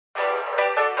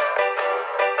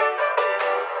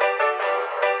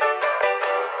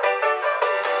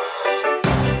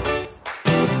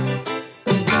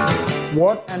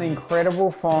What an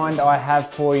incredible find I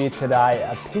have for you today.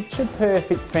 A picture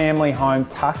perfect family home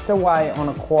tucked away on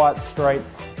a quiet street,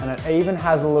 and it even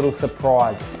has a little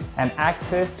surprise and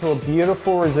access to a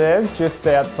beautiful reserve just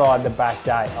outside the back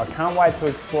gate. I can't wait to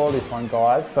explore this one,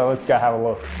 guys, so let's go have a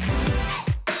look.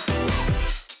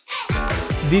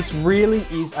 This really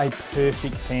is a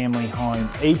perfect family home.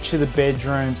 Each of the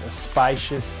bedrooms are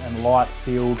spacious and light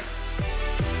filled.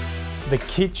 The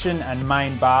kitchen and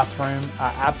main bathroom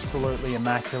are absolutely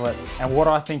immaculate, and what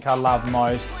I think I love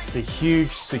most, the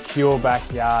huge secure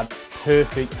backyard,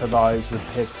 perfect for those with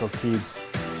pets or kids.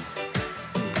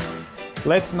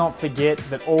 Let's not forget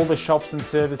that all the shops and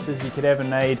services you could ever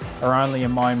need are only a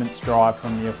moment's drive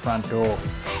from your front door.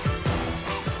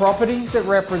 Properties that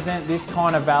represent this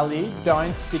kind of value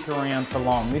don't stick around for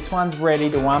long. This one's ready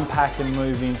to unpack and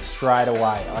move in straight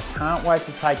away. I can't wait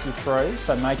to take you through,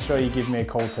 so make sure you give me a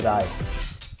call today.